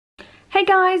Hey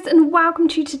guys, and welcome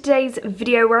to today's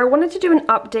video where I wanted to do an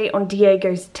update on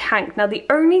Diego's tank. Now the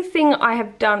only thing I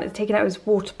have done is taken out his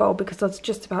water bowl because I was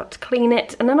just about to clean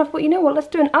it, and then I thought, you know what, let's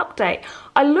do an update.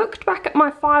 I looked back at my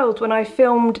files when I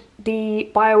filmed the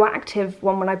bioactive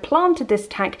one when I planted this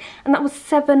tank, and that was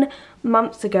 7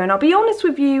 months ago, and I'll be honest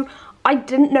with you, I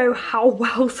didn't know how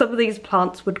well some of these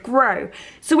plants would grow.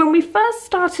 So when we first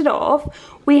started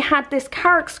off, we had this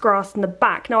carex grass in the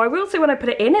back. Now I will say when I put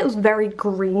it in, it was very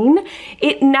green.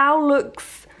 It now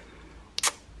looks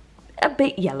a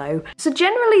bit yellow. So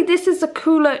generally this is a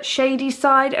cooler shady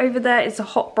side. Over there is a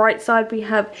hot bright side. We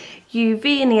have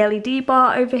UV and the LED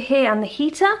bar over here and the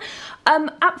heater.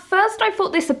 At first I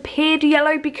thought this appeared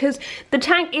yellow because the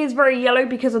tank is very yellow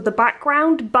because of the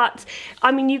background, but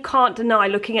I mean you can't deny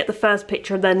looking at the first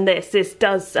picture and then this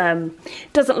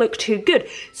doesn't look too good.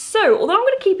 So although I'm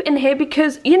going to keep it in here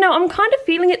because, you know, I'm kind of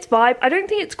feeling its vibe. I don't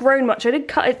think it's grown much. I did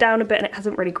cut it down a bit and it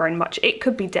hasn't really grown much. It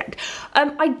could be dead.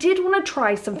 I did want to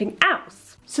try something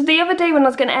else. So the other day when I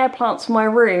was getting air plants for my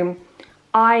room,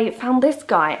 I found this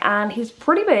guy and he's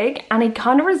pretty big and he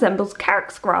kind of resembles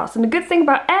carex grass. And the good thing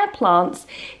about air plants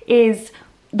is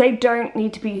they don't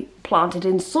need to be planted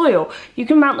in soil. You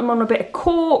can mount them on a bit of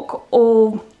cork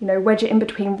or, you know, wedge it in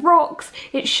between rocks.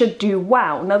 It should do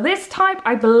well. Now this type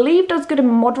I believe does good in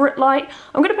moderate light.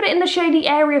 I'm going to put it in the shady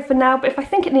area for now, but if I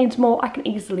think it needs more I can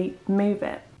easily move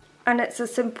it. And it's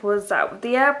as simple as that. With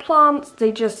the air plants,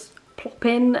 they just plop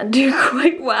in and do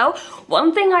quite well.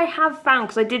 One thing I have found,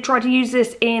 because I did try to use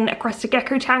this in a crested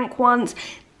gecko tank once,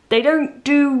 they don't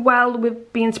do well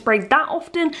with being sprayed that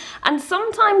often, and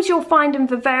sometimes you'll find in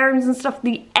vivariums and stuff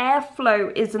the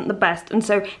airflow isn't the best, and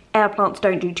so air plants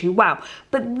don't do too well.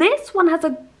 But this one has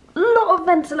a lot of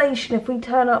ventilation. If we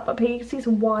turn up here, you can see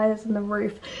some wires in the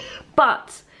roof,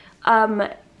 but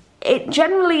it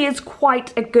generally is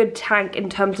quite a good tank in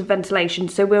terms of ventilation,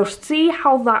 so we'll see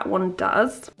how that one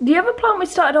does. The other plant we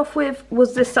started off with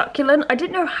was this succulent. I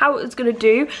didn't know how it was going to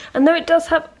do, and though it does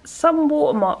have some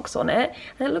watermarks on it,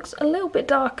 and it looks a little bit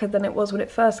darker than it was when it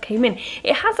first came in,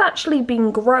 it has actually been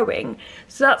growing,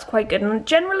 so that's quite good. And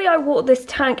generally I water this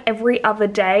tank every other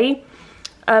day.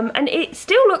 And it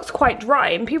still looks quite dry,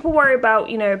 and people worry about,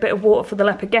 you know, a bit of water for the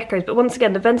leopard geckos, but once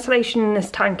again the ventilation in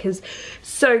this tank is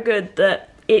so good that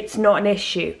it's not an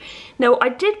issue. Now I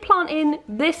did plant in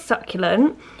this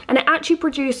succulent and it actually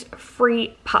produced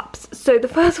 3 pups. So the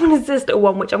first one is this little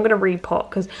one, which I'm going to repot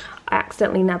because I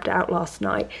accidentally nabbed it out last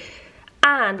night.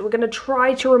 And we're going to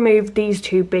try to remove these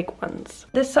 2 big ones.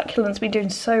 This succulent's been doing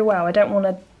so well, I don't want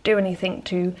to do anything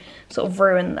to sort of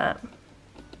ruin that.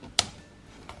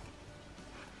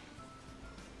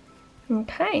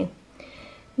 Okay,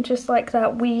 just like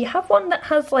that. We have one that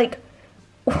has like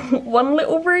one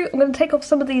little root. I'm going to take off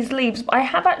some of these leaves, but I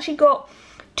have actually got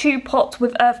 2 pots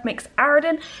with earth mix arid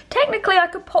in. Technically I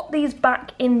could pot these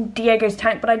back in Diego's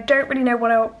tank, but I don't really know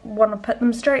when I want to put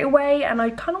them straight away, and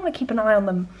I kind of want to keep an eye on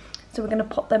them, so we're going to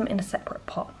pot them in a separate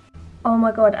pot. Oh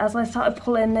my god, as I started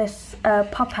pulling this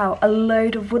pup out, a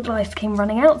load of wood lice came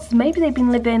running out, so maybe they've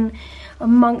been living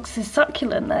amongst this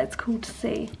succulent there. It's cool to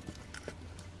see.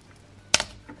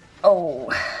 Oh,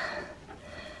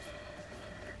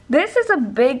 this is a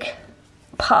big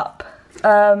pup.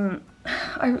 I'm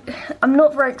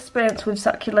not very experienced with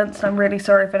succulents, and I'm really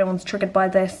sorry if anyone's triggered by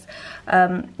this,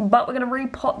 but we're going to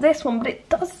repot this one. But it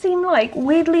does seem like,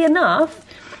 weirdly enough,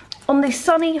 on the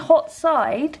sunny hot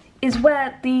side is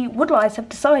where the wood lice have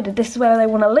decided this is where they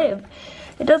want to live.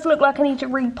 It does look like I need to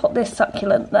repot this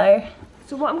succulent though.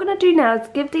 So what I'm going to do now is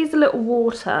give these a little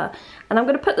water, and I'm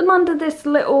going to put them under this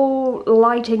little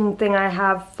lighting thing I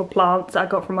have for plants that I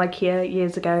got from IKEA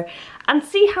years ago, and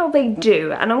see how they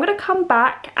do. And I'm going to come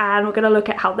back and we're going to look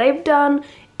at how they've done,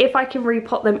 if I can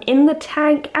repot them in the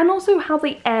tank, and also how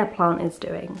the air plant is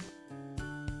doing.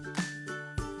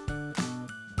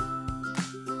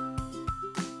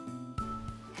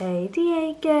 Hey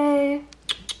Diego,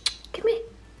 come here.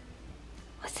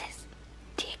 What's this?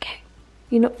 Diego,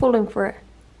 you're not falling for it.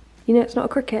 You know it's not a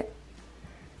cricket.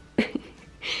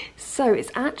 So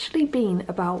it's actually been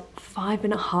about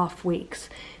 5.5 weeks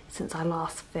since I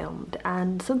last filmed,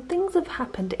 and some things have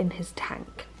happened in his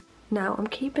tank. Now I'm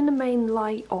keeping the main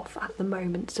light off at the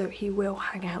moment, so he will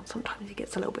hang out. Sometimes he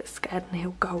gets a little bit scared and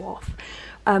he'll go off.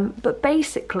 But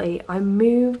basically I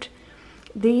moved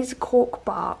these cork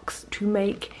barks to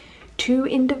make 2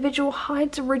 individual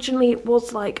hides. Originally it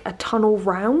was like a tunnel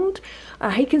round.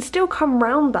 He can still come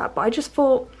round that, but I just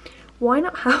thought, why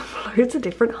not have loads of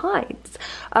different hides?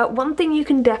 One thing you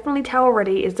can definitely tell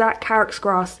already is that carex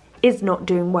grass is not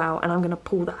doing well, and I'm going to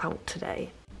pull that out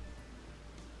today.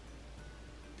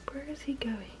 Where is he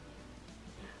going?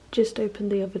 Just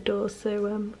opened the other door,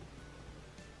 so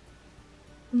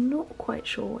I'm not quite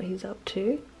sure what he's up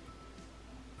to.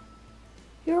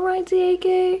 You alright,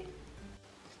 Diego?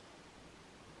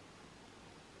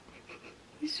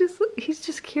 He's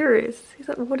just curious. He's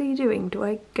like, what are you doing? Do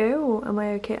I go or am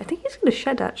I okay? I think he's gonna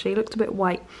shed actually, he looks a bit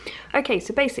white. Okay,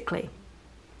 so basically,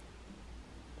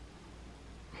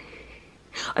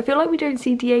 I feel like we don't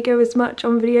see Diego as much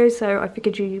on video, so I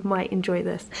figured you might enjoy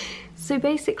this. So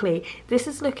basically, this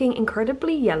is looking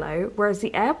incredibly yellow, whereas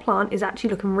the air plant is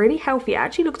actually looking really healthy. It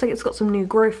actually looks like it's got some new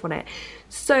growth on it.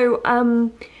 So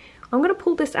I'm gonna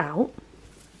pull this out.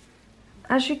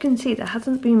 As you can see, there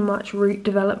hasn't been much root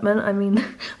development. I mean,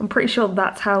 I'm pretty sure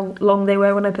that's how long they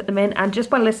were when I put them in, and just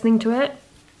by listening to it,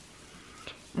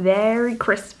 very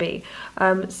crispy.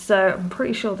 So I'm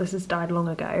pretty sure this has died long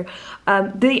ago.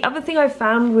 The other thing I've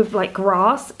found with like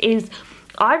grass is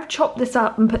I've chopped this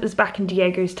up and put this back in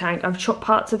Diego's tank. I've chopped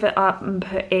parts of it up and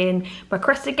put in my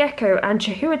crested gecko and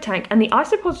chihuahua tank, and the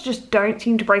isopods just don't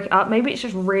seem to break it up. Maybe it's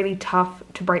just really tough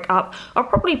to break up. I'll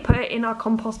probably put it in our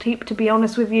compost heap, to be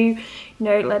honest with you,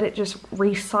 let it just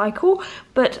recycle,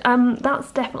 but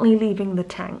that's definitely leaving the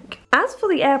tank. As for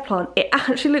the air plant, it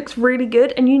actually looks really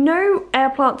good, and air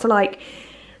plants are like,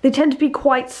 they tend to be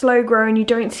quite slow growing, you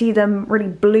don't see them really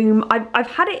bloom. I've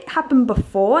had it happen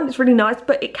before and it's really nice,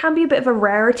 but it can be a bit of a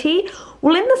rarity.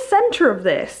 Well, in the center of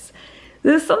this,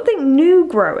 there's something new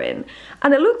growing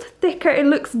and it looks thicker, it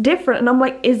looks different, and I'm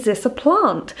like, is this a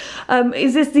plant?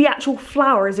 Is this the actual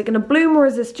flower? Is it gonna bloom or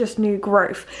is this just new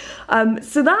growth?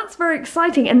 So that's very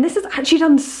exciting, and this has actually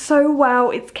done so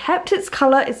well. It's kept its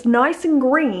color, it's nice and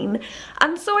green,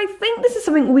 and so I think this is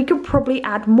something we could probably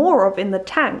add more of in the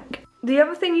tank. The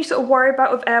other thing you sort of worry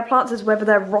about with air plants is whether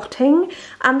they're rotting,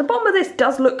 and the bottom of this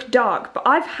does look dark, but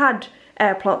I've had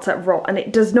air plants that rot and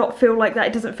it does not feel like that.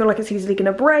 It doesn't feel like it's easily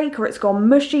going to break or it's gone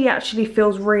mushy. It actually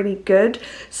feels really good.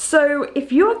 So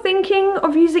if you're thinking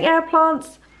of using air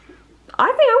plants, I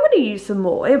think I'm going to use some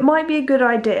more. It might be a good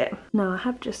idea. Now I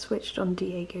have just switched on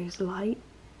Diego's light,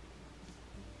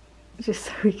 just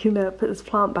so we can put this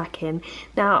plant back in.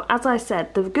 Now, as I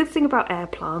said, the good thing about air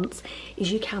plants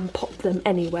is you can pop them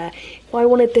anywhere. If I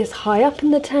wanted this high up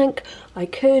in the tank, I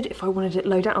could. If I wanted it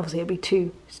low down, obviously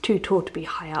it's too tall to be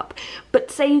high up. But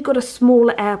say you got a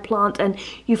smaller air plant and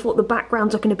you thought the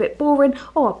background's looking a bit boring,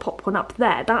 oh, I'll pop one up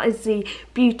there. That is the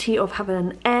beauty of having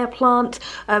an air plant.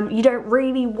 You don't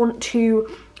really want to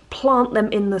plant them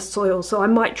in the soil, so I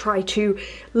might try to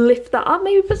lift that up,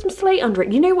 maybe put some slate under it.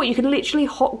 You know what, you could literally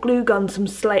hot glue gun some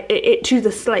slate to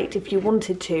the slate if you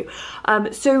wanted to.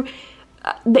 So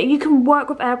that you can work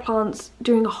with air plants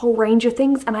doing a whole range of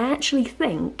things, and I actually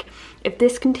think if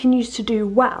this continues to do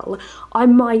well, I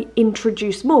might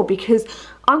introduce more, because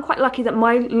I'm quite lucky that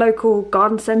my local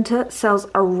garden centre sells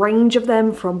a range of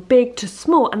them from big to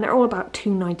small, and they're all about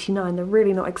 $2.99. They're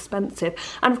really not expensive.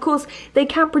 And of course, they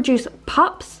can produce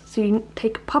pups, so you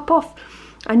take a pup off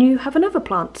and you have another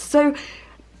plant. So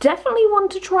definitely one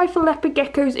to try for leopard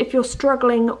geckos if you're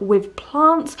struggling with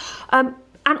plants. And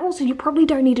also, you probably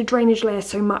don't need a drainage layer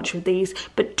so much with these,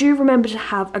 but do remember to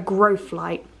have a growth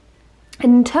light.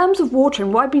 And in terms of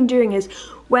watering, what I've been doing is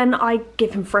when I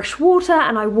give him fresh water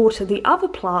and I water the other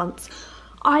plants,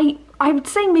 I would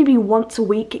say maybe once a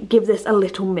week give this a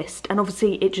little mist, and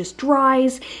obviously it just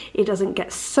dries, it doesn't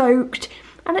get soaked,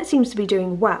 and it seems to be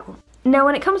doing well. Now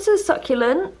when it comes to the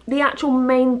succulent, the actual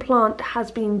main plant has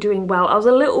been doing well. I was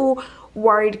a little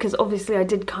worried because obviously I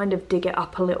did kind of dig it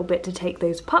up a little bit to take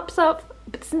those pups up,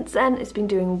 but since then it's been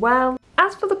doing well.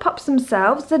 As for the pups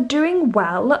themselves, they're doing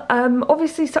well.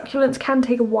 Obviously succulents can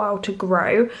take a while to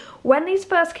grow. When these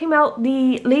first came out,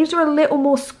 the leaves were a little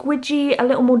more squidgy, a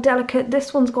little more delicate.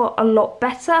 This one's got a lot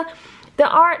better. There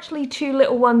are actually two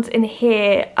little ones in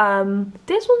here.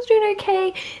 This one's doing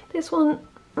okay. This one,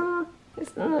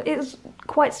 it's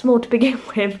quite small to begin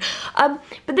with.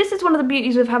 But this is one of the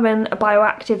beauties of having a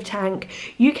bioactive tank.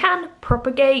 You can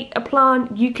propagate a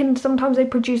plant. You can, sometimes they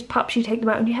produce pups, you take them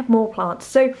out and you have more plants.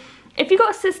 So if you've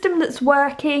got a system that's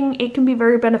working, it can be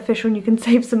very beneficial and you can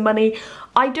save some money.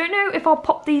 I don't know if I'll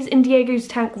pop these in Diego's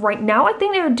tank right now. I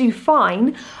think they would do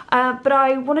fine, but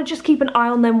I want to just keep an eye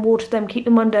on them, water them, keep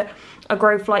them under a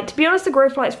growth light. To be honest, the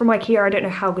growth light's from IKEA. I don't know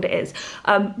how good it is,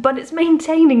 but it's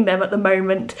maintaining them at the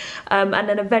moment, and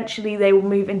then eventually they will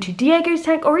move into Diego's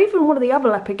tank or even one of the other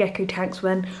leopard gecko tanks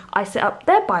when I set up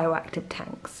their bioactive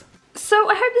tanks. So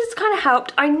I hope this has kind of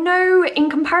helped. I know in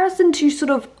comparison to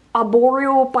sort of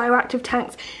arboreal bioactive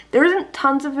tanks. There isn't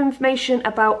tons of information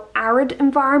about arid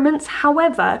environments.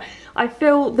 However, I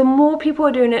feel the more people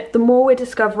are doing it, the more we're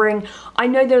discovering. I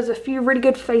know there's a few really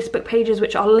good Facebook pages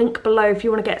which I'll link below if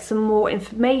you want to get some more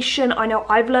information. I know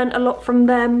I've learned a lot from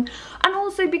them. And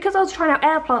also because I was trying out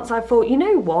air plants, I thought, you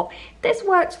know what, this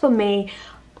works for me.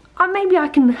 Maybe I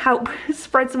can help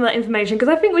spread some of that information, because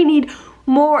I think we need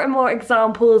more and more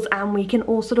examples and we can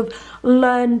all sort of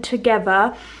learn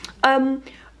together.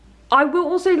 I will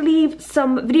also leave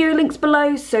some video links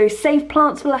below, so safe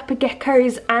plants for leopard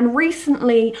geckos, and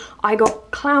recently I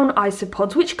got clown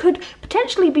isopods, which could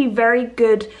potentially be very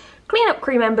good cleanup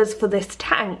crew members for this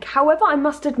tank. However, I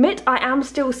must admit I am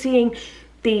still seeing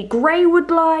the grey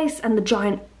woodlice and the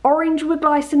giant orange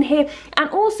woodlice in here, and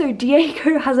also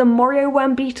Diego has a Morio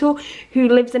worm beetle who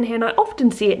lives in here, and I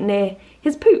often see it near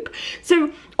his poop.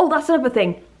 So, oh, that's another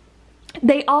thing.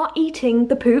 They are eating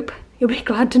the poop. You'll be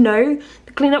glad to know.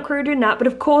 The cleanup crew are doing that, but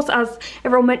of course, as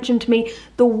everyone mentioned to me,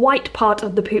 the white part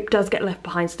of the poop does get left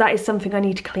behind, so that is something I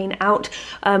need to clean out.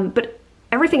 But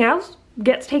everything else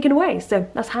gets taken away, so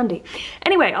that's handy.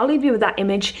 Anyway, I'll leave you with that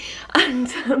image,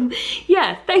 and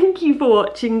yeah, thank you for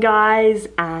watching, guys,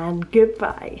 and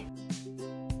goodbye.